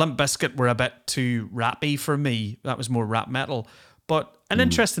Limp Bizkit were a bit too rappy for me. That was more rap metal. But an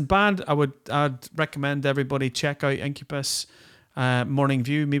interesting band. I'd recommend everybody check out Incubus, Morning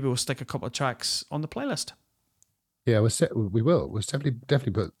View. Maybe we'll stick a couple of tracks on the playlist. Yeah, we will. We'll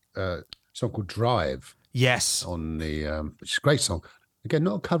definitely put a song called Drive. Yes. On the which is a great song. Again,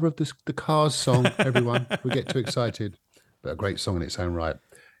 not a cover of the Cars song, everyone. We get too excited, but a great song in its own right.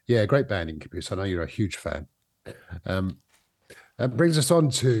 Yeah, great band, Incubus. I know you're a huge fan. That brings us on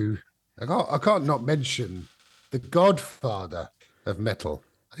to I can't not mention the godfather of metal.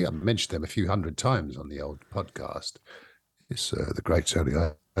 I think I've mentioned them a few hundred times on the old podcast. It's the great Tony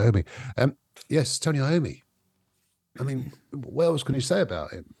Iommi. Yes, Tony Iommi. I mean, what else can you say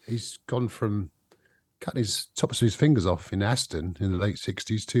about him? He's gone from cutting his tops of his fingers off in Aston in the late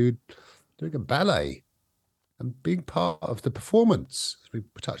 60s to doing a ballet and being part of the performance, as we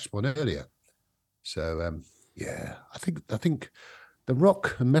touched upon earlier. So, yeah, I think the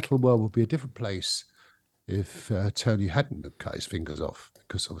rock and metal world would be a different place if Tony hadn't cut his fingers off,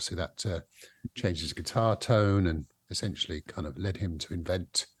 because obviously that changed his guitar tone and essentially kind of led him to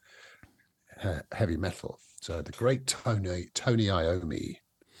invent heavy metal. So the great Tony Iommi,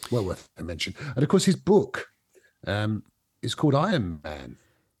 well worth a mention. And of course, his book is called Iron Man.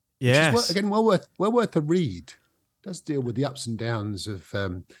 Yes. Again, well worth a read. It does deal with the ups and downs of,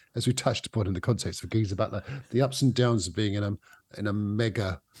 as we touched upon in the context of Geezer Butler, the ups and downs of being in a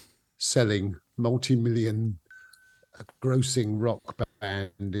mega selling, multi-million grossing rock band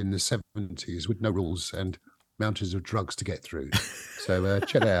in the 70s with no rules and mountains of drugs to get through. So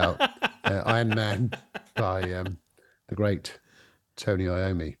check it out. Iron Man by the great Tony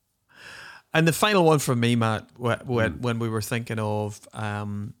Iommi. And the final one from me, Matt, when we were thinking of,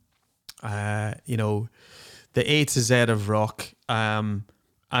 the A to Z of rock,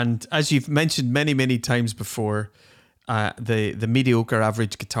 and as you've mentioned many, many times before, the mediocre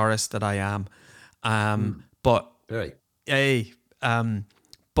average guitarist that I am, but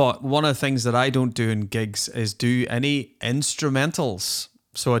one of the things that I don't do in gigs is do any instrumentals.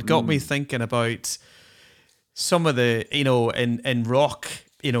 So it got me thinking about some of the, in rock,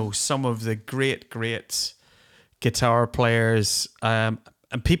 some of the great guitar players and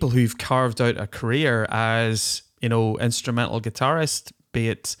people who've carved out a career as, instrumental guitarists, be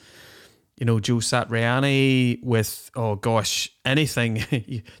it, Joe Satriani with,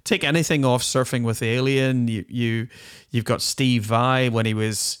 anything. Take anything off Surfing with the Alien. You've got Steve Vai when he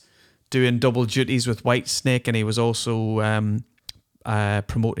was doing double duties with Whitesnake, and he was also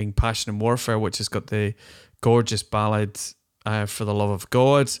promoting Passion and Warfare, which has got the gorgeous ballad For the Love of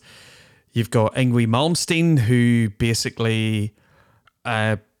God. You've got Yngwie Malmsteen, who basically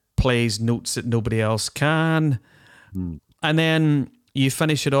plays notes that nobody else can. And then you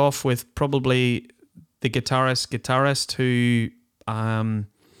finish it off with probably the guitarist who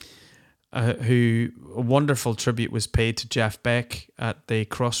a wonderful tribute was paid to Jeff Beck at the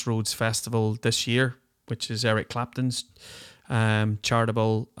Crossroads Festival this year, which is Eric Clapton's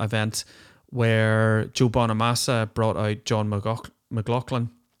charitable event, where Joe Bonamassa brought out John McLaughlin,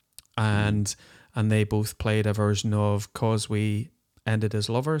 and they both played a version of "'Cause We Ended as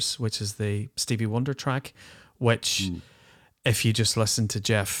Lovers," which is the Stevie Wonder track, which if you just listen to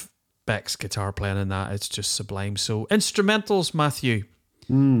Jeff Beck's guitar playing in that, it's just sublime. So instrumentals, Matthew.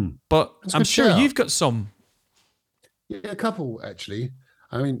 But I'm sure you've got some. Yeah, a couple actually.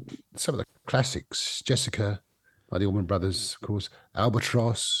 I mean, some of the classics: Jessica by the Allman Brothers, of course.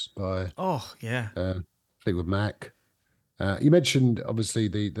 Albatross by Fleetwood Mac. You mentioned obviously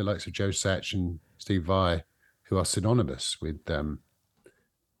the likes of Joe Satch and Steve Vai, who are synonymous with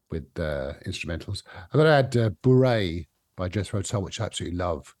instrumentals. I've got to add Bourrée by Jethro Tull, which I absolutely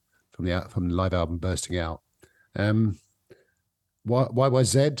love, from the live album Bursting Out.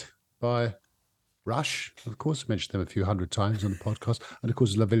 YYZ by Rush, of course, I mentioned them a few hundred times on the podcast, and of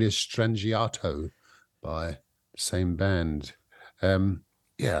course La Villa Strangiato by the same band. I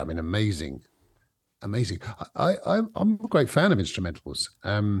mean, amazing. I'm a great fan of instrumentals.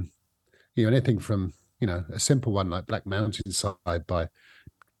 Anything from a simple one like Black Mountainside by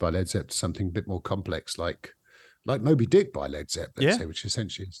Led Zepp to something a bit more complex like Moby Dick by Led Zepp, let's say, which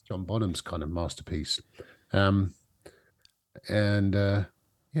essentially is John Bonham's kind of masterpiece. Long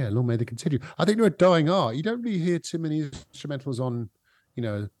may they continue. I think they're a dying art. You don't really hear too many instrumentals on,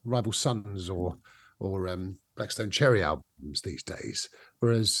 Rival Sons or Blackstone Cherry albums these days.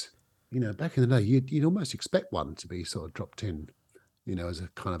 Whereas, back in the day, you'd almost expect one to be sort of dropped in as a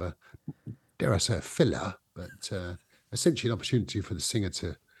kind of a, dare I say, a filler, but essentially an opportunity for the singer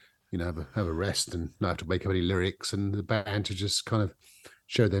to, have a rest and not have to make up any lyrics, and the band to just kind of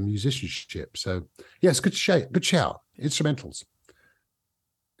show their musicianship. So, yes, good shout. Instrumentals.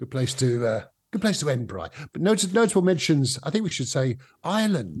 Good place to end, Bri. But notable mentions. I think we should say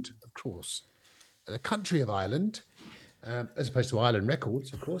Ireland, of course, the country of Ireland, as opposed to Island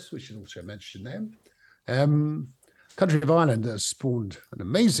Records, of course. We should also mention them. Country of Ireland has spawned an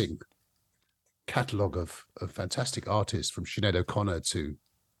amazing catalogue of fantastic artists, from Sinead O'Connor to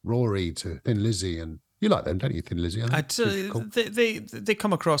Rory to Thin Lizzy, and you like them, don't you, Thin Lizzy? Cool. They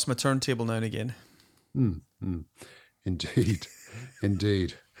come across my turntable now and again. Indeed,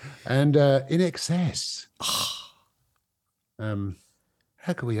 indeed, and In Excess. How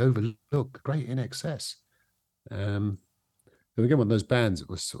can we overlook great In Excess? Again, one of those bands that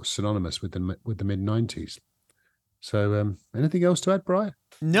was sort of synonymous with the mid-90s. So, anything else to add, Brian?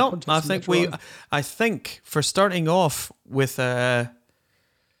 No, I think for starting off with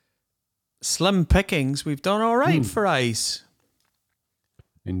slim pickings, we've done all right for Ice.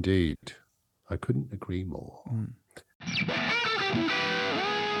 Indeed, I couldn't agree more.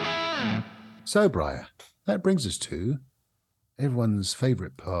 So, Brian, that brings us to everyone's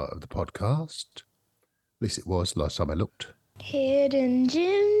favourite part of the podcast. At least it was last time I looked. Hidden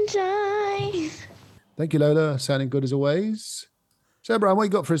Gem Time. Thank you, Lola. Sounding good as always. So, Brian, what you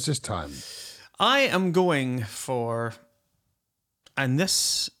got for us this time? I am going for, and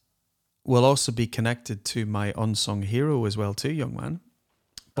this will also be connected to my unsung hero as well too, young man,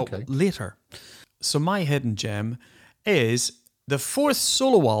 but later. So my hidden gem is the 4th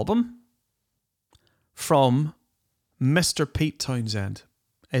solo album from Mr. Pete Townshend.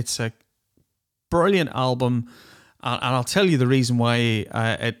 It's a brilliant album, and I'll tell you the reason why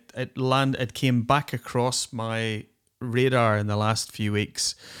it came back across my radar in the last few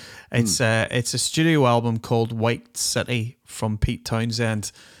weeks. It's a studio album called White City from Pete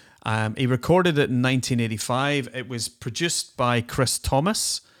Townshend. He recorded it in 1985. It was produced by Chris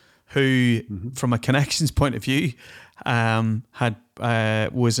Thomas, who, from a Connections point of view,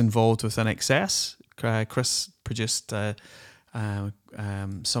 was involved with INXS. Chris produced some of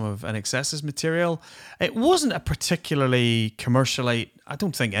INXS's material. It wasn't a particularly commercially. I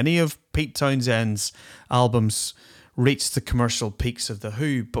don't think any of Pete Townshend's albums reached the commercial peaks of The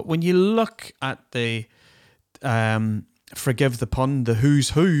Who. But when you look at the, forgive the pun, the who's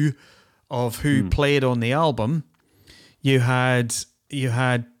who of who played on the album, you had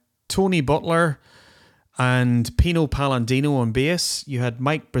Tony Butler and Pino Palladino on bass. You had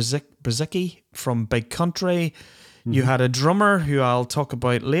Mike Brzezicki from Big Country. You had a drummer who I'll talk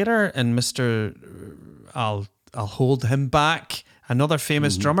about later, and I'll hold him back, another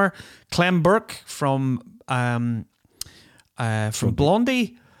famous drummer, Clem Burke from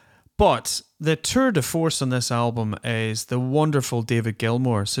Blondie. But the tour de force on this album is the wonderful David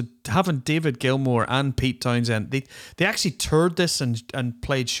Gilmour. So having David Gilmour and Pete Townshend, they actually toured this and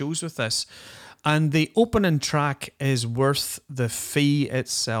played shows with this. And the opening track is worth the fee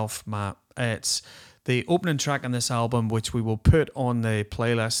itself, Matt. It's the opening track on this album, which we will put on the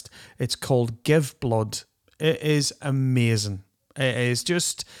playlist. It's called Give Blood. It is amazing. It is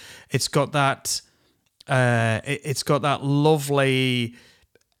just, it's got that lovely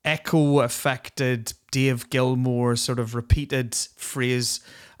echo-affected Dave Gilmour sort of repeated phrase,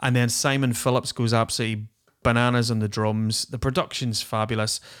 and then Simon Phillips goes absolutely bananas on the drums. The production's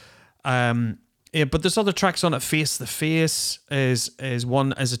fabulous. But there's other tracks on it. Face the Face is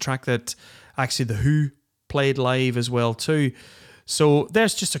a track that actually The Who played live as well too. So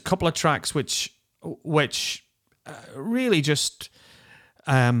there's just a couple of tracks which really just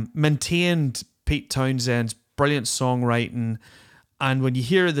maintained Pete Townshend's brilliant songwriting. And when you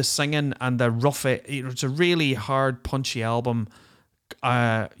hear the singing and the rough, it's a really hard, punchy album.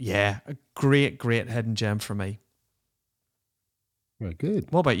 A great hidden gem for me. Very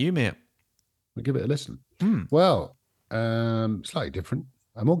good. What about you, mate? We'll give it a listen. Well, slightly different.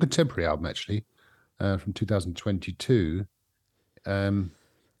 A more contemporary album, actually, from 2022, by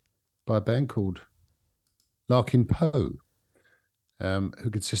a band called Larkin Poe, who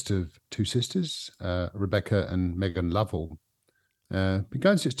consists of two sisters, Rebecca and Megan Lovell. Been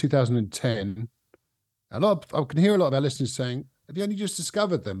going since 2010. I can hear a lot of our listeners saying, "Have you only just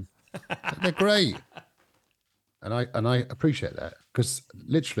discovered them? They're great." And I appreciate that, because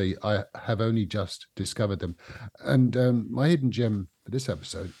literally I have only just discovered them. And my hidden gem for this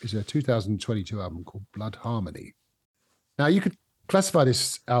episode is a 2022 album called Blood Harmony. Now, you could classify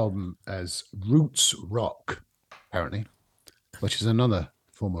this album as roots rock, apparently, which is another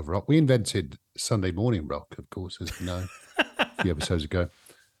form of rock. We invented Sunday morning rock, of course, as you know. a few episodes ago.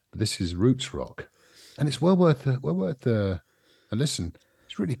 But this is Roots Rock, and it's well worth a listen.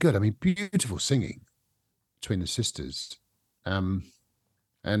 It's really good. I mean, beautiful singing between the sisters, and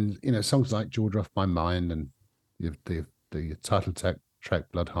songs like "Georgia Off My Mind" and the title track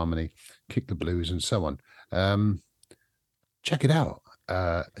 "Blood Harmony," "Kick the Blues," and so on. Check it out.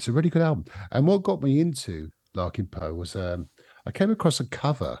 It's a really good album. And what got me into Larkin Poe was I came across a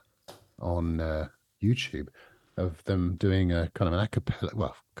cover on YouTube of them doing a kind of an acapella,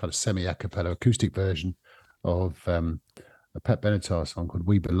 well, kind of semi-acapella acoustic version of a Pat Benatar song called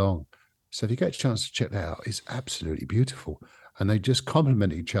 "We Belong." So if you get a chance to check that out, it's absolutely beautiful, and they just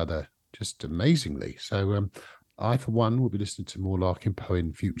complement each other just amazingly. So I, for one, will be listening to more Larkin Poe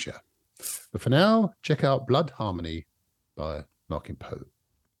in future. But for now, check out "Blood Harmony" by Larkin Poe.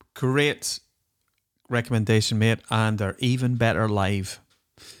 Great recommendation, mate, and they're even better live.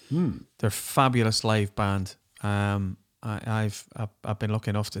 They're a fabulous live band. I've been lucky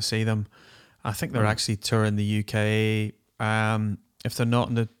enough to see them. I think they're actually touring the UK. If they're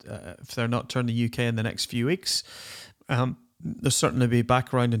not touring the UK in the next few weeks, they'll certainly be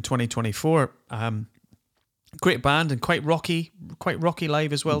back around in 2024. Great band and quite rocky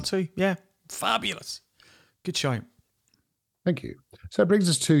live as well too. Yeah, fabulous. Good shout. Thank you. So it brings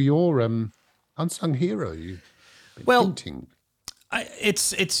us to your unsung hero. Hinting.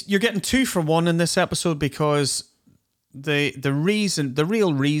 It's you're getting 2 for 1 in this episode, because the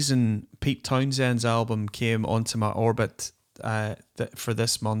real reason Pete Townshend's album came onto my orbit for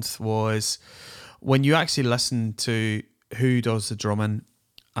this month was when you actually listen to who does the drumming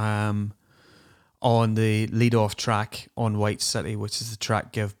on the lead-off track on White City, which is the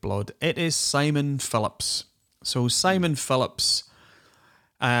track "Give Blood." It is Simon Phillips. So Simon Phillips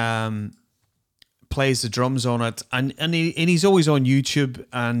plays the drums on it, and he's always on YouTube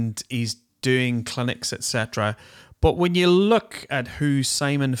and he's doing clinics, etc. But when you look at who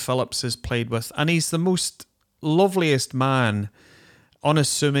Simon Phillips has played with, and he's the most loveliest man,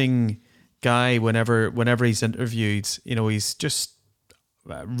 unassuming guy. Whenever he's interviewed, he's just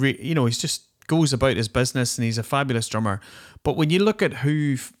he's just goes about his business, and he's a fabulous drummer. But when you look at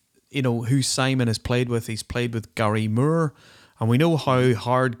who Simon has played with, he's played with Gary Moore. And we know how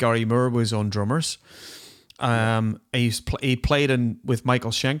hard Gary Moore was on drummers. He played with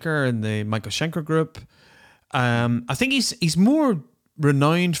Michael Schenker in the Michael Schenker group. I think he's more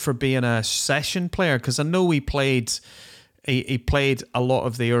renowned for being a session player, because I know he played a lot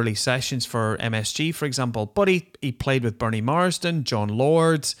of the early sessions for MSG, for example. But he played with Bernie Marsden, John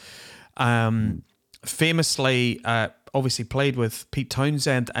Lord. Famously, obviously played with Pete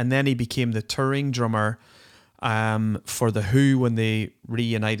Townshend, and then he became the touring drummer for The Who when they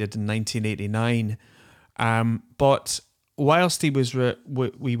reunited in 1989. But whilst he was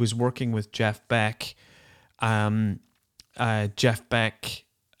working with Jeff Beck, Jeff Beck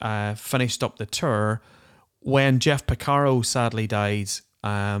finished up the tour when Jeff Porcaro sadly died,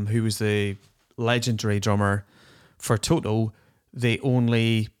 who was the legendary drummer for Toto. The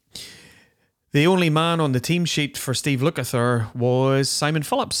only man on the team sheet for Steve Lukather was Simon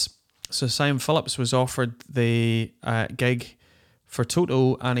Phillips. So Simon Phillips was offered the gig for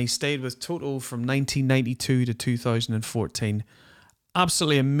Toto, and he stayed with Toto from 1992 to 2014.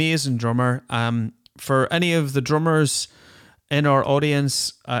 Absolutely amazing drummer. For any of the drummers in our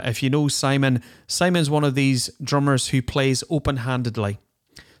audience, if you know Simon's one of these drummers who plays open-handedly.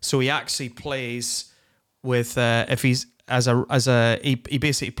 So he actually plays with he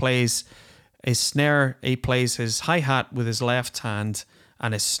basically plays his snare. He plays his hi-hat with his left hand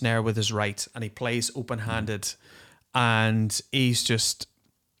and his snare with his right, and he plays open-handed, and he's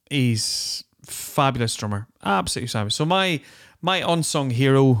fabulous drummer, absolutely fabulous. So my unsung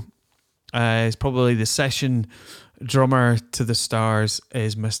hero is probably the session drummer to the stars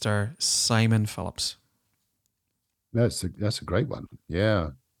is Mr. Simon Phillips. That's a great one, yeah,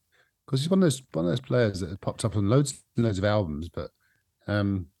 because he's one of those players that has popped up on loads and loads of albums, but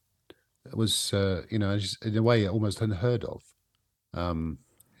it was in a way almost unheard of.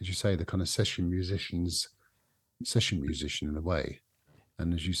 As you say, the kind of session musician in a way,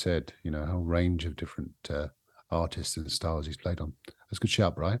 and as you said, a whole range of different artists and styles he's played on. That's a good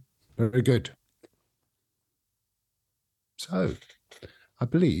shout, Brian. Very good. So, I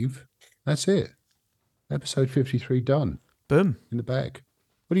believe that's it. Episode 53 done. Boom. In the bag.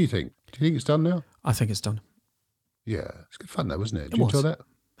 What do you think? Do you think it's done now? I think it's done. Yeah, it's good fun though, wasn't it? It Did you was. enjoy that?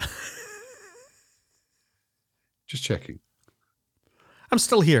 Just checking. I'm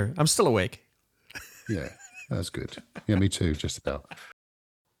still here. I'm still awake. Yeah, that's good. Yeah, me too, just about.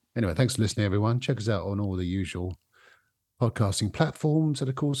 Anyway, thanks for listening, everyone. Check us out on all the usual podcasting platforms and,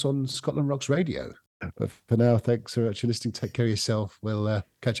 of course, on Scotland Rocks Radio. But for now, thanks so much for listening. Take care of yourself. We'll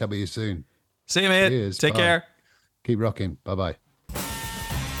catch up with you soon. See you, mate. Cheers. Take Bye. care. Keep rocking. Bye-bye.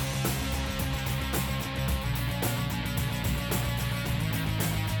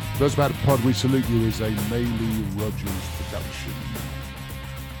 Those About Pod, We Salute You is a Maylie Rogers production.